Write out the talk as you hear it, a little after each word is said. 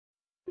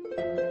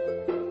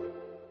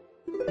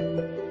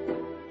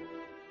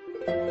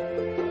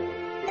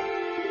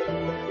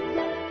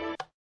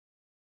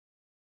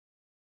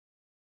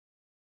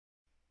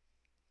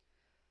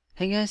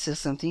Hey guys, so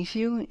something for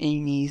you,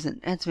 and is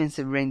an advanced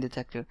rain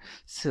detector.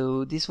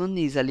 So this one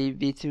is a little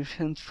bit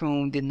different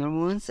from the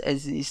normal ones,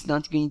 as it's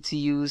not going to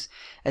use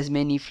as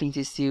many flint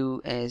and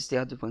steel as the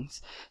other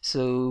ones.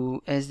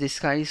 So as the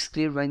sky is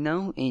clear right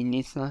now and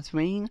it's not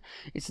raining,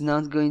 it's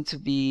not going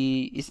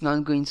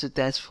to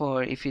test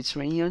for if it's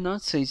raining or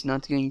not. So it's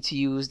not going to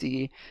use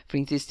the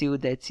flint and steel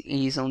that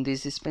is on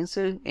this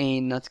dispenser,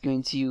 and not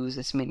going to use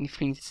as many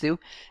flint and steel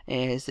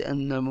as a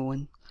normal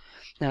one.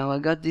 Now I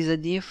got this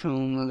idea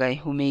from a guy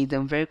who made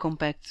a very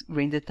compact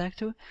rain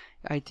detector.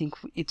 I think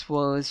it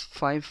was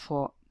 5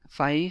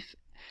 by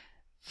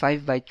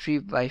 3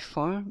 by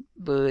 4,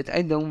 but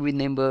I don't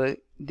remember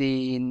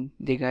the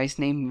guy's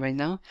name right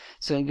now.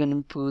 So I'm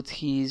gonna put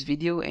his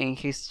video and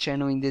his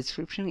channel in the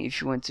description if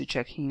you want to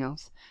check him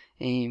out.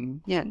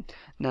 Yeah,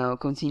 now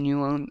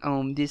continue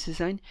on this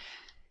design.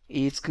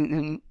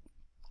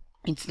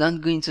 It's not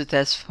going to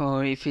test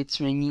for if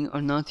it's raining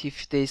or not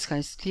if the sky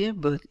is clear,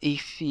 but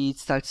if it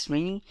starts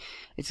raining,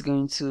 it's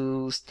going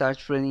to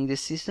start running the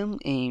system.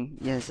 And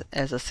yes,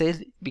 as I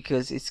said,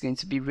 because it's going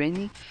to be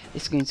raining,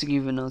 it's going to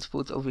give an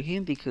output over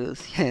here,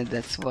 because yeah,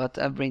 that's what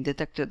a rain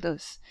detector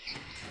does.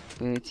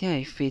 But yeah,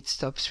 if it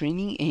stops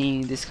raining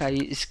and the sky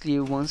is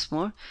clear once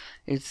more,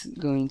 it's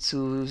going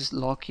to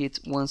lock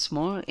it once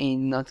more,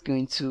 and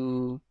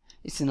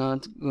it's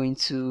not going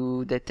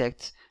to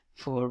detect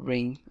for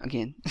rain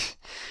again.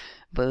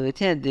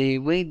 But yeah, the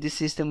way the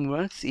system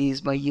works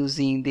is by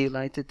using the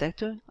light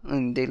detector,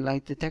 and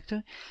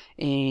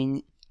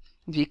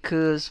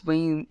because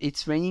when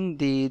it's raining,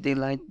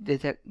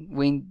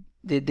 when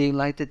the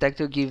daylight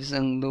detector gives a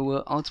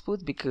lower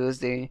output because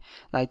the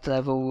light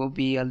level will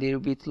be a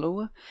little bit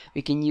lower,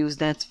 we can use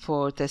that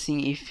for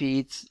testing if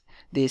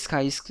the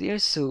sky is clear.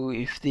 So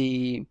if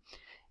the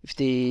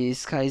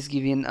sky is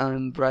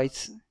giving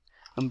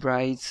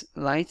bright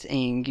light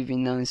and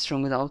giving a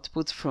stronger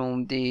output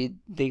from the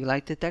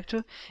daylight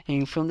detector,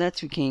 and from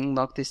that we can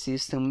lock the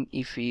system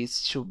if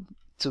it's too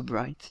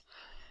bright.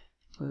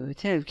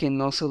 But yeah, we can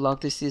also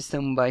lock the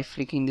system by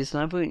flicking this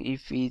lever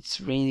if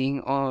it's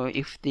raining or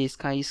if the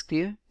sky is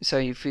clear.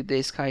 Sorry, if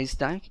the sky is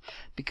dark,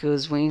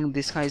 because when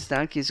the sky is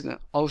dark, it's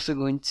also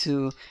going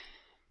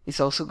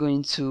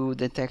to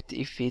detect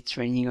if it's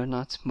raining or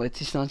not,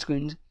 but it's not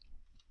going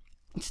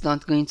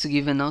to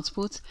give an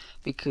output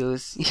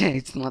because yeah,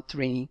 it's not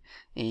raining.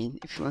 And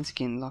if you want, you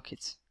can lock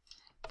it.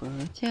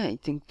 But yeah, I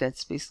think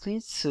that's basically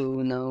it.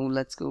 So now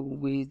let's go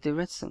with the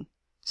redstone,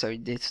 sorry,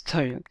 the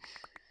tutorial.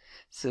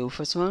 So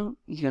first of all,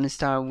 you're gonna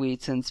start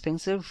with a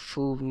dispenser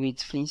full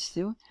with flint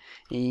steel,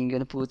 and you're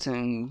gonna put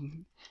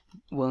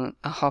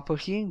a hopper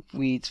here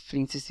with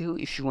flint steel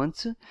if you want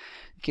to.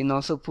 You can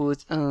also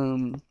put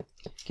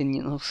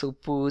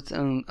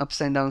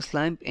upside down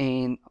slab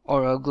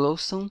or a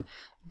glowstone,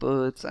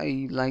 but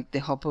I like the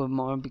hopper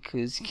more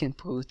because you can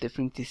put the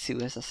flint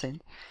steel, as I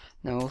said.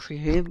 Now over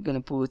here, we're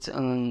gonna put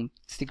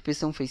stick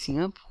piston facing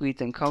up with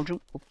a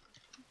cauldron. Oh,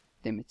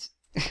 damn it.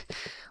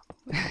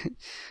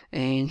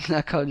 And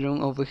a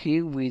cauldron over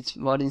here with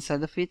water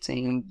inside of it,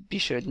 and be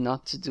sure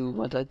not to do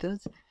what I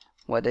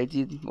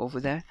did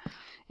over there.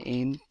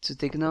 And to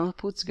take an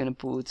output, gonna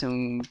put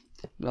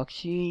block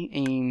here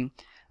and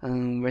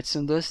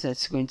redstone dust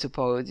that's going to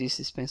power this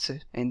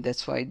dispenser, and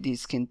that's why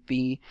this can't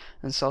be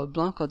a solid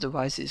block,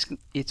 otherwise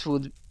it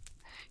would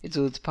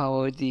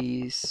power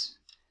this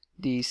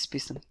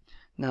piston.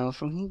 Now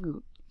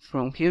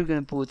from here we're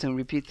gonna put a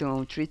repeater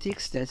on 3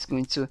 ticks that's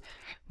going to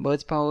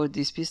bud power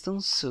these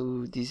pistons.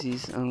 So this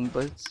is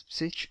bud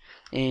switch,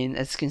 and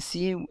as you can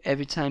see,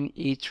 every time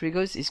it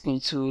triggers, it's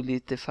going to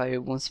lit the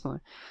fire once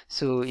more.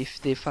 So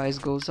if the fire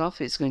goes off,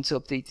 it's going to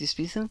update this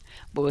piston,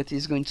 but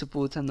it's going to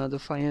put another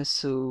fire,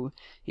 so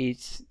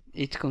it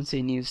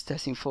continues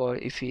testing for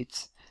if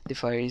the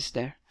fire is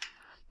there.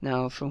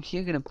 Now from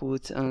here, gonna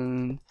put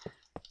I'm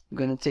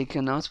gonna take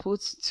an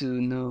output to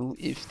know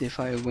if the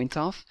fire went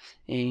off,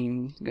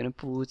 and I'm gonna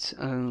put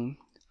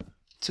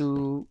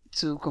two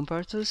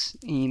comparators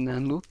in a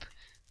loop,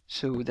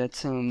 so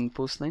that's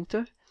post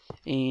lengther,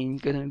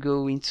 and gonna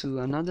go into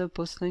another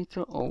post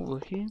lengther over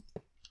here,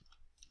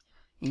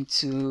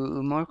 into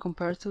more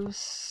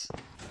comparators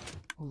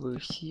over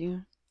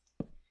here,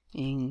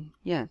 and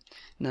yeah,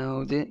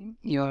 now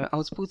your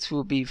outputs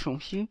will be from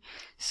here.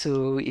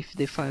 So if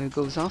the fire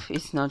goes off,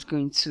 it's not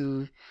going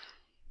to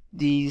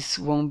this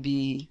won't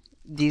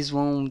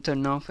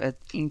turn off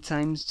in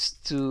time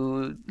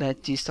to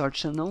let this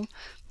torch turn on,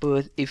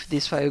 but if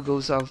this fire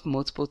goes off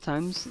multiple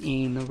times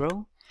in a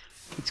row,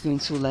 it's going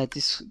to let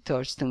this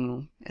torch turn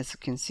on, as you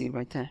can see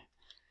right there.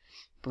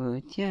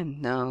 But yeah,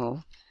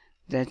 now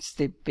that's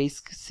the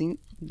basic system.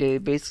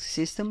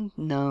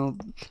 Now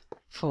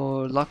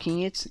for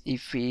locking it,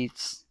 if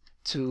it's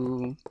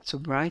too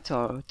bright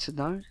or too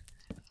dark,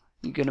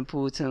 you're gonna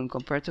put a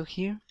comparator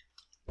here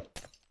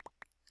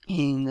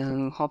in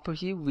a hopper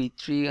here with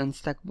 3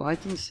 unstackable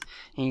items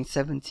and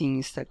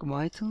 17 stackable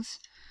items.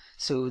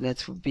 So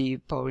that would be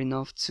power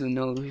enough to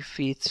know if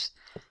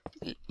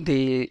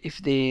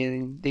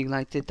the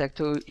light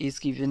detector is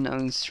given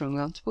a strong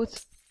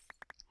output.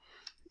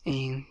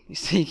 and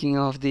it's taking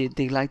off the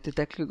daylight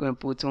detector. Gonna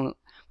put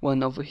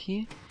one over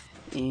here,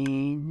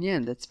 and yeah,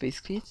 that's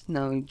basically it.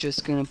 Now I'm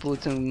just gonna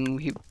put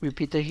a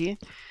repeater here,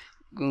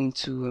 going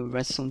to a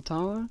redstone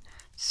tower,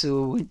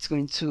 so it's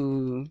going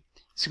to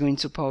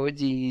power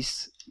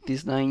this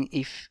line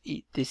if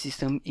the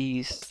system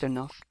is turned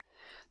off.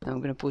 Now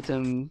I'm gonna put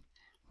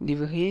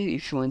lever here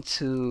if you want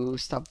to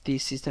stop the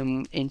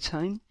system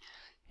anytime.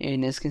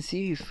 And as you can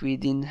see, if we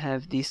didn't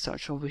have this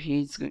torch over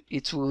here,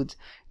 it would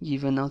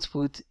give an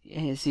output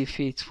as if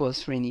it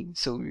was raining,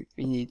 so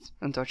we need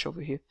a torch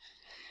over here.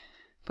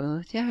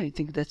 But yeah, I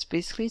think that's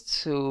basically it,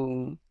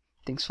 so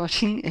thanks for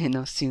watching, and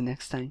I'll see you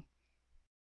next time.